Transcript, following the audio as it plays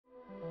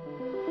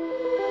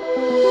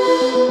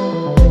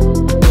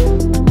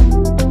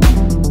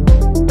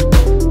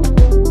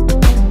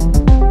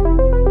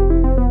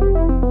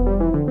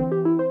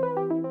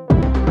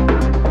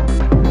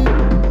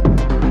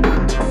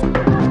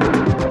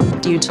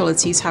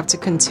utilities have to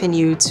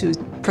continue to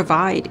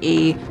provide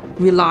a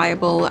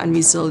reliable and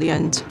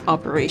resilient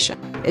operation.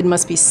 It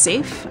must be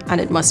safe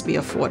and it must be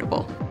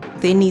affordable.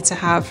 They need to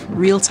have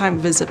real-time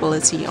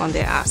visibility on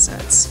their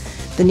assets.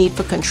 The need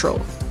for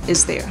control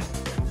is there.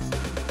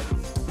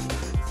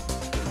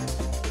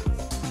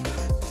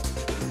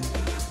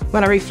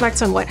 When I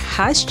reflect on what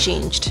has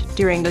changed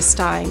during this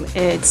time,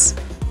 it's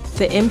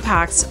the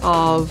impacts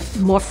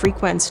of more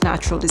frequent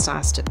natural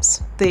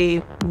disasters.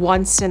 The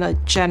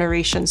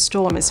once-in-a-generation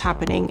storm is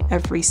happening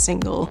every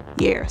single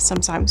year,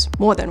 sometimes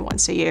more than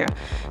once a year,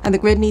 and the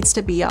grid needs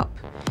to be up.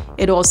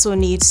 It also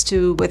needs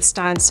to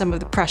withstand some of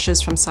the pressures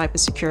from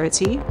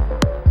cybersecurity,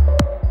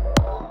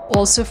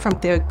 also from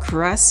the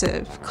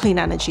aggressive clean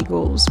energy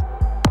goals.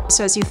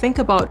 So as you think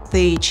about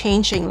the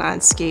changing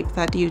landscape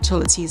that the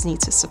utilities need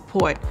to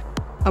support,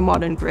 a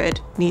modern grid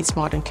needs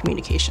modern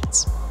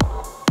communications.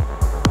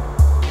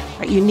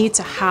 You need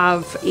to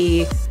have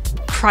a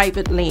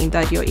private lane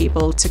that you're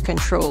able to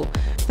control,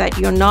 that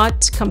you're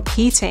not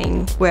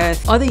competing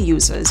with other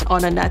users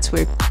on a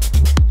network.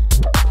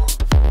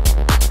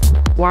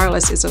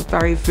 Wireless is a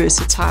very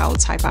versatile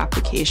type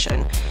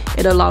application.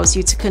 It allows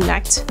you to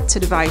connect to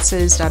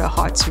devices that are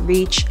hard to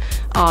reach.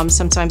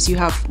 Sometimes you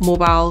have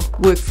mobile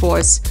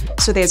workforce,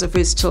 so there's a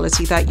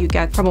versatility that you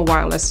get from a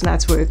wireless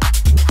network.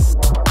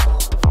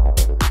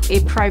 A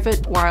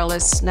private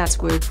wireless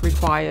network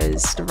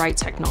requires the right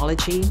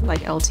technology like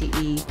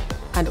LTE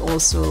and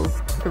also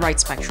the right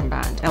spectrum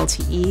band.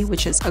 LTE,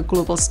 which is a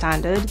global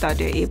standard that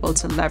they're able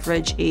to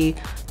leverage a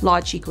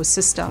large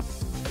ecosystem.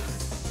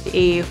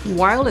 A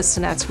wireless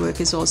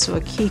network is also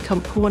a key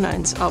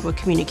component of a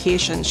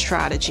communication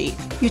strategy.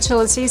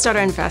 Utilities that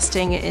are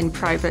investing in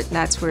private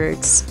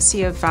networks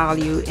see a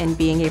value in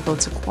being able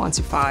to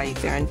quantify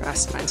their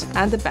investment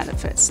and the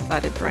benefits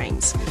that it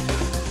brings.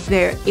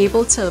 They're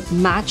able to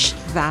match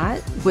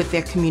that with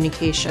their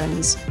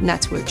communications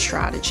network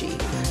strategy.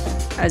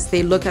 As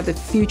they look at the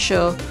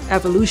future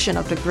evolution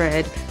of the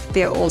grid,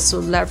 they're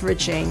also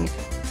leveraging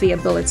the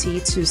ability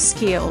to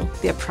scale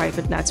their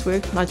private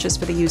network, not just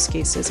for the use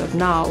cases of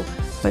now,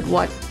 but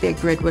what their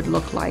grid would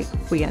look like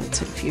way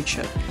into the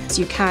future.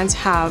 So you can't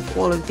have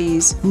all of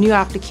these new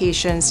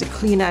applications, the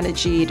clean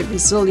energy, the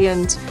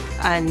resilient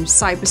and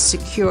cyber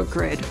secure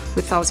grid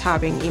without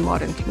having a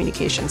modern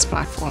communications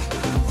platform.